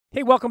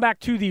Hey, welcome back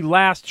to the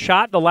last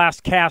shot, the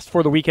last cast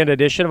for the weekend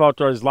edition of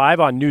Outdoors Live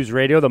on News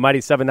Radio, the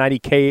mighty 790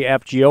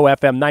 KFGO,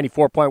 FM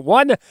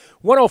 94.1,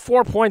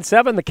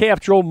 104.7, the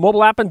KFGO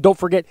mobile app, and don't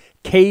forget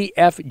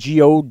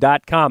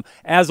KFGO.com.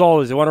 As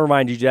always, I want to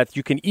remind you that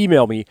you can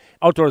email me,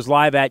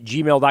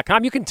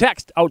 outdoorslive@gmail.com. You can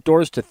text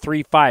outdoors to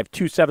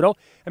 35270.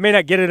 I may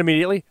not get it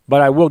immediately,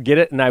 but I will get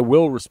it, and I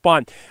will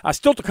respond.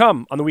 Still to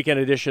come on the weekend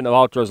edition of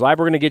Outdoors Live,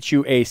 we're going to get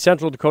you a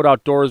Central Dakota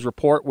Outdoors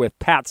report with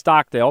Pat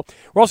Stockdale.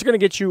 We're also going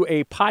to get you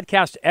a podcast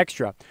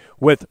extra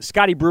with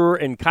Scotty Brewer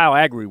and Kyle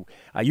Agri.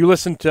 You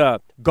listen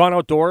to Gone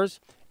Outdoors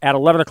at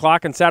 11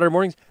 o'clock on Saturday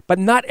mornings, but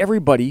not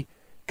everybody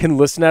can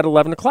listen at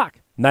 11 o'clock.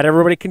 Not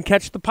everybody can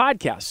catch the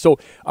podcast. So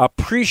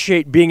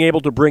appreciate being able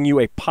to bring you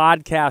a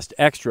podcast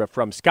extra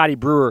from Scotty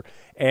Brewer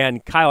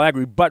and Kyle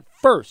Agri. But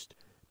first,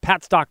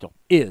 Pat Stockdale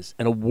is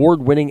an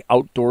award-winning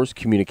outdoors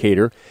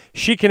communicator.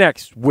 She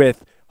connects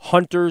with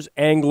hunters,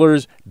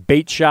 anglers,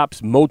 bait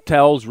shops,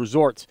 motels,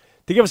 resorts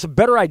to give us a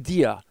better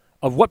idea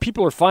of what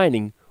people are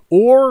finding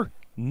or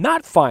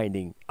not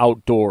finding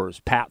outdoors.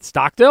 Pat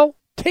Stockdale,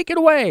 take it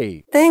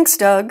away. Thanks,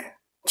 Doug.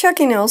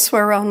 Checking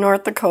elsewhere around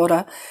North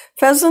Dakota,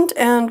 pheasant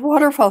and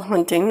waterfowl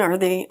hunting are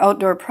the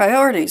outdoor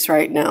priorities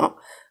right now,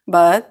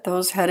 but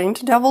those heading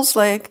to Devil's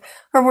Lake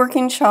are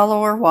working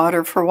shallower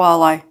water for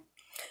walleye.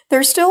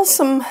 There's still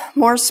some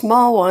more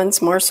small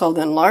ones, more so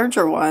than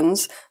larger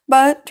ones,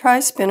 but try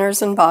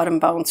spinners and bottom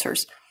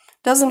bouncers.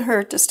 Doesn't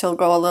hurt to still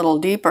go a little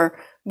deeper,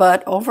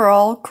 but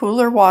overall,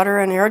 cooler water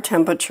and air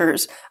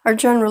temperatures are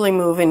generally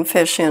moving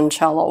fish in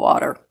shallow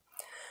water.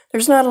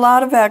 There's not a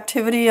lot of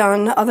activity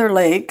on other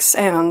lakes,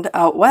 and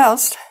out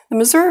west, the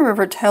Missouri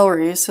River tail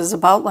race is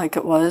about like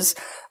it was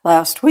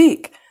last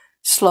week,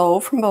 slow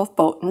from both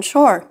boat and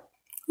shore.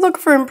 Look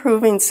for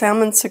improving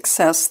salmon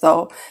success,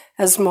 though,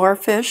 as more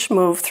fish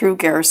move through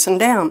Garrison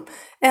Dam,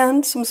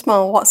 and some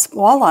small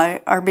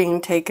walleye are being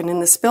taken in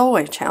the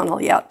spillway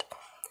channel yet.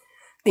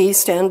 The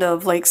east end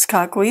of Lake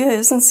Sakakawea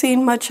isn't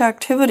seeing much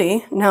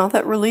activity now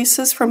that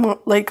releases from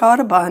Lake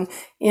Audubon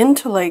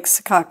into Lake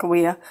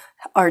Sakakawea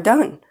are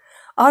done.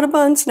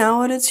 Audubon's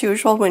now at its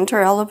usual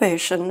winter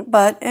elevation,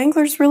 but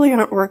anglers really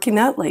aren't working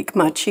that lake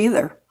much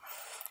either.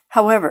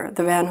 However,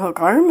 the Van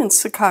Hook Arm in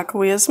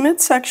Sakakowea's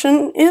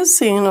midsection is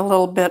seeing a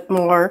little bit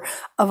more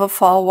of a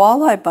fall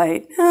walleye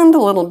bite and a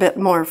little bit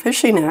more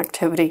fishing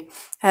activity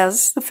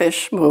as the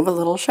fish move a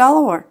little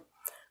shallower.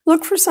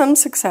 Look for some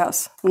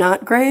success.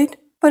 Not great,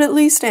 but at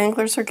least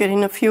anglers are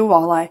getting a few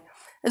walleye,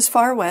 as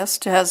far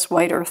west as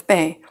White Earth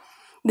Bay.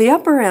 The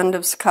upper end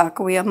of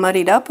Sakakawea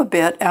muddied up a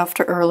bit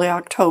after early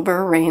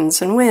October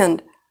rains and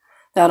wind.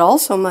 That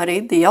also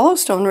muddied the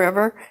Yellowstone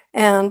River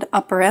and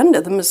upper end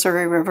of the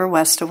Missouri River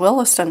west of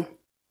Williston.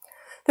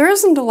 There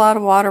isn't a lot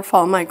of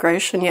waterfowl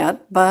migration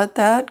yet, but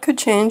that could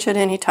change at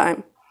any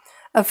time.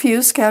 A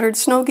few scattered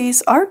snow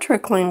geese are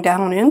trickling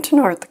down into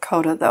North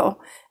Dakota, though,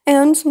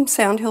 and some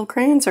sandhill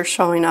cranes are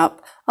showing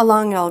up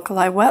along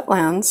alkali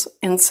wetlands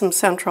in some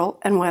central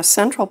and west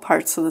central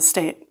parts of the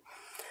state.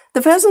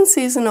 The pheasant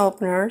season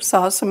opener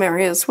saw some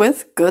areas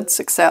with good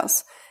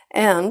success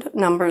and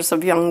numbers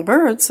of young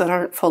birds that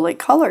aren't fully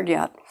colored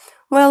yet,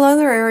 while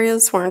other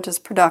areas weren't as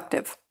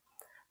productive.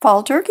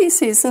 Fall turkey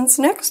season's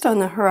next on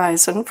the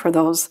horizon for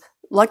those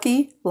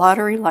lucky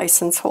lottery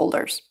license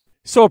holders.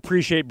 So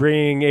appreciate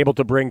being able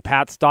to bring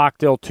Pat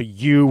Stockdale to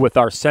you with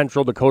our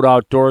Central Dakota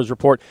Outdoors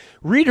report.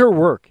 Read her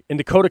work in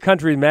Dakota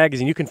Country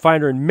Magazine. You can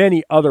find her in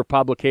many other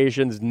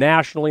publications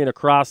nationally and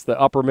across the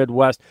upper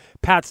Midwest.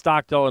 Pat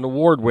Stockdale, an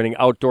award-winning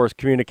outdoors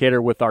communicator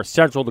with our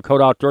Central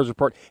Dakota Outdoors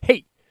report.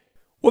 Hey,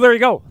 well, there you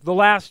go. The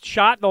last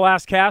shot, the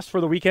last cast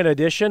for the weekend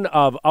edition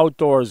of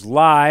Outdoors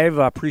Live.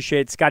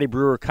 Appreciate Scotty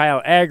Brewer,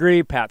 Kyle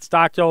Agri, Pat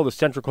Stockdale, the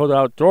Central Dakota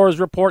Outdoors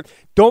report.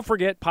 Don't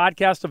forget,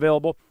 podcast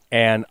available.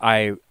 And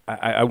I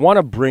want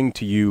to bring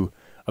to you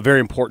a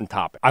very important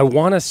topic. I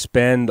want to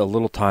spend a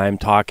little time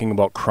talking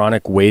about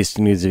chronic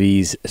wasting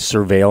disease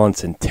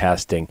surveillance and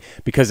testing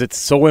because it's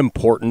so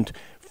important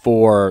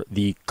for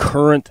the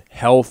current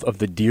health of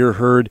the deer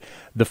herd,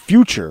 the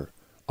future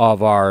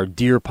of our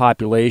deer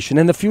population,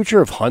 and the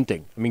future of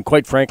hunting. I mean,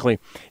 quite frankly,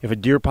 if a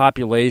deer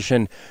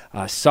population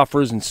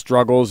suffers and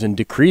struggles and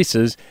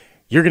decreases,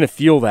 you're going to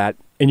feel that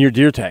in your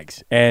deer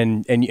tags.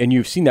 And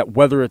you've seen that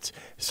whether it's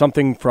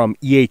something from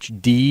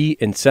EHD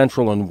in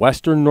central and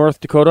western North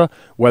Dakota,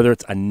 whether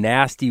it's a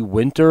nasty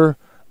winter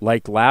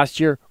like last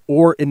year,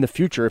 or in the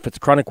future, if it's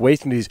chronic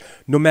wasting disease,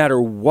 no matter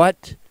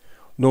what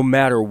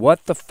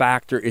the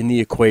factor in the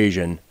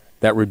equation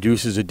that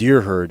reduces a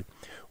deer herd,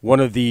 one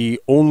of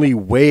the only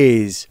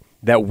ways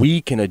that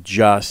we can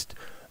adjust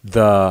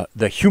the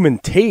human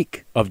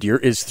take of deer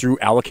is through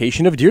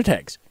allocation of deer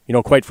tags,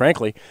 quite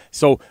frankly.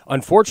 So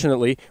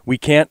unfortunately, we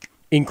can't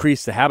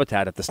increase the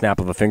habitat at the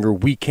snap of a finger.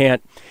 We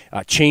can't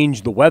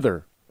change the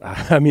weather.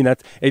 I mean,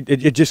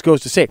 it just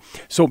goes to say.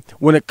 So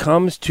when it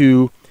comes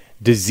to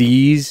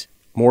disease,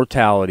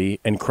 mortality,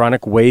 and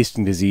chronic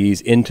wasting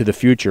disease into the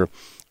future,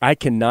 I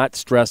cannot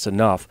stress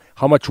enough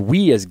how much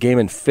we as Game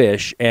and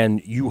Fish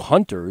and you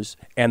hunters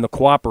and the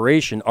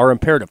cooperation are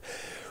imperative.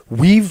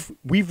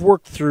 We've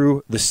worked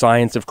through the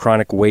science of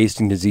chronic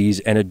wasting disease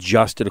and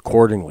adjusted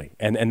accordingly.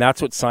 And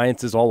that's what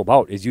science is all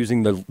about, is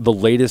using the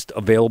latest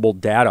available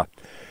data.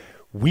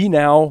 We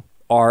now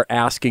are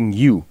asking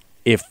you,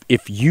 if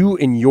you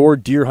in your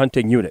deer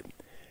hunting unit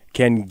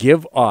can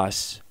give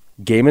us,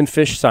 game and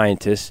fish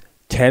scientists,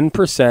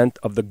 10%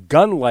 of the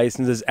gun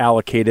licenses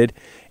allocated,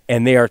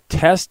 and they are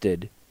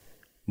tested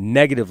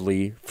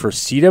negatively for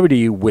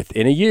CWD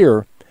within a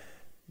year,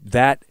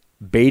 that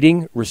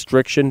baiting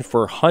restriction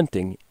for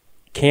hunting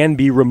can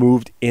be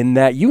removed in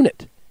that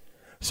unit.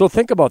 So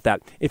think about that.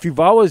 If you've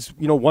always,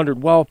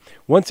 wondered, well,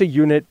 once a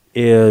unit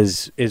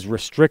is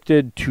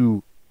restricted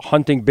to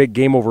hunting big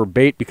game over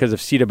bait because of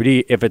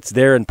CWD, if it's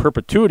there in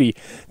perpetuity,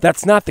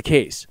 that's not the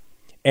case.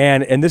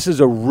 And this is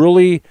a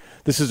really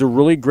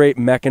great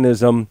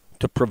mechanism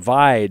to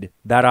provide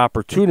that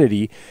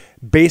opportunity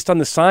based on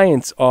the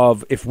science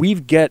of, if we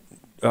get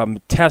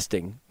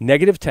testing,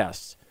 negative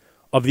tests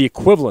of the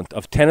equivalent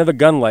of 10 of the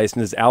gun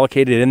licenses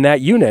allocated in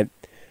that unit,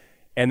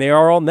 and they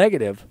are all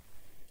negative,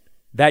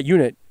 that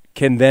unit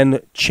can then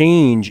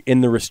change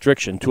in the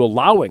restriction to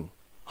allowing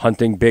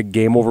hunting big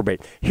game over bait.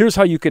 Here's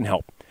how you can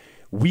help.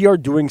 We are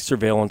doing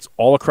surveillance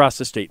all across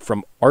the state,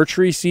 from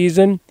archery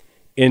season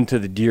into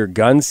the deer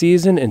gun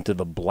season, into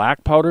the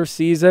black powder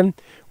season.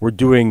 We're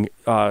doing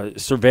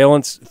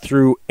surveillance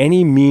through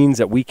any means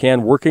that we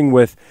can, working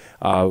with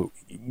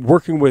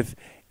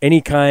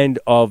any kind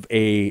of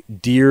a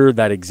deer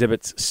that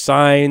exhibits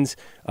signs.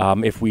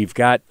 If we've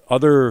got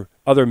other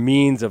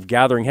means of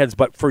gathering heads.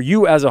 But for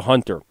you as a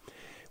hunter,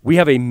 we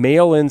have a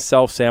mail-in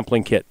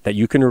self-sampling kit that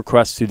you can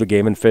request through the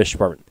Game and Fish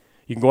Department.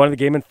 You can go on the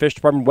Game and Fish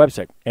Department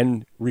website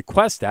and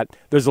request that.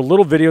 There's a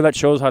little video that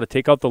shows how to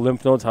take out the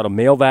lymph nodes, how to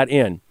mail that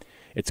in.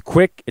 It's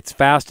quick, it's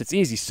fast, it's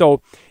easy.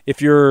 So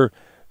if you're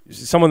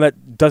someone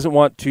that doesn't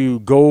want to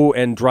go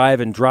and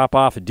drive and drop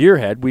off a deer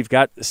head, we've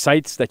got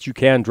sites that you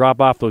can drop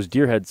off those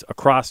deer heads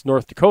across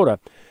North Dakota.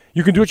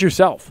 You can do it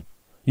yourself.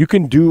 You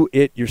can do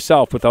it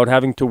yourself without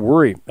having to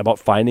worry about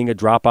finding a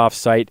drop-off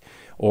site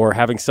or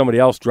having somebody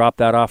else drop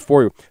that off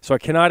for you. So I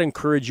cannot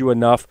encourage you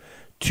enough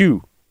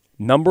to,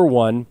 number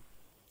one,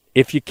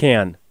 if you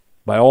can,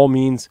 by all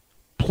means,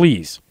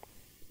 please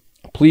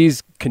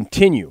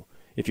continue.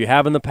 If you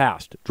have in the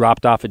past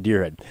dropped off a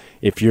deer head,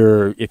 if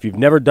you've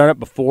never done it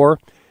before,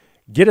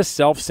 get a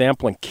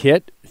self-sampling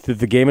kit through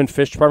the Game and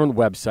Fish Department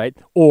website,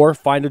 or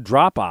find a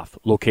drop-off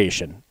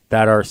location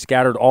that are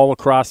scattered all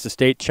across the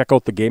state. Check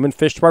out the Game and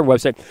Fish Department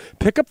website.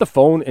 Pick up the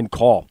phone and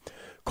call.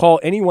 Call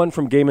anyone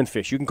from Game and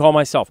Fish. You can call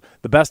myself.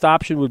 The best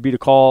option would be to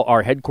call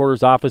our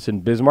headquarters office in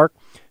Bismarck,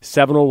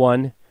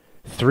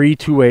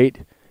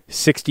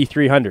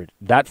 701-328-6300.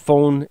 That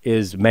phone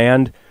is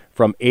manned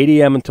from 8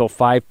 a.m. until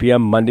 5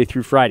 p.m. Monday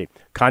through Friday.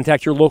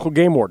 Contact your local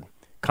game warden.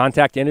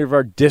 Contact any of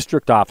our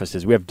district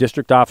offices. We have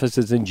district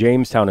offices in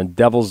Jamestown, and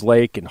Devils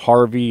Lake, and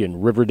Harvey,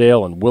 and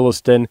Riverdale, and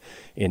Williston,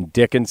 in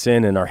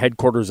Dickinson, and our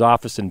headquarters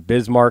office in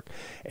Bismarck.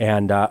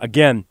 And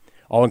again,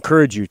 I'll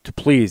encourage you to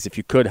please, if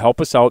you could, help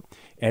us out.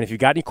 And if you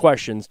got any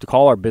questions, to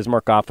call our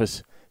Bismarck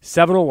office,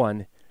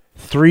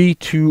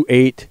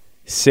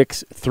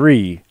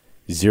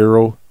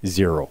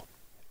 701-328-6300.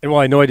 And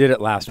while I know I did it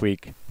last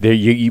week,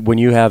 when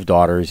you have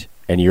daughters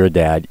and you're a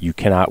dad, you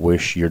cannot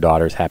wish your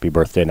daughters happy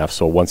birthday enough.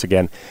 So once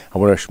again, I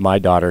want to wish my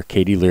daughter,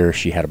 Katie Leier,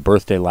 she had a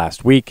birthday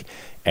last week,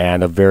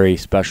 and a very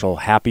special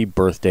happy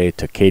birthday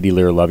to Katie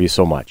Leier. Love you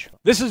so much.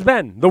 This has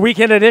been the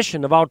weekend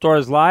edition of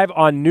Outdoors Live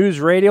on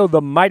News Radio,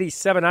 the mighty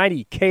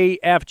 790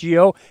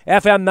 KFGO,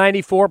 FM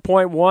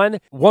 94.1,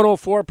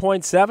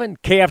 104.7,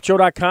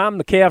 KFGO.com,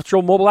 the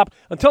KFGO mobile app.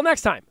 Until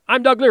next time,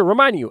 I'm Doug Leier,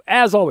 reminding you,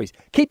 as always,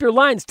 keep your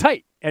lines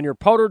tight and your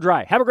powder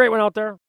dry. Have a great one out there.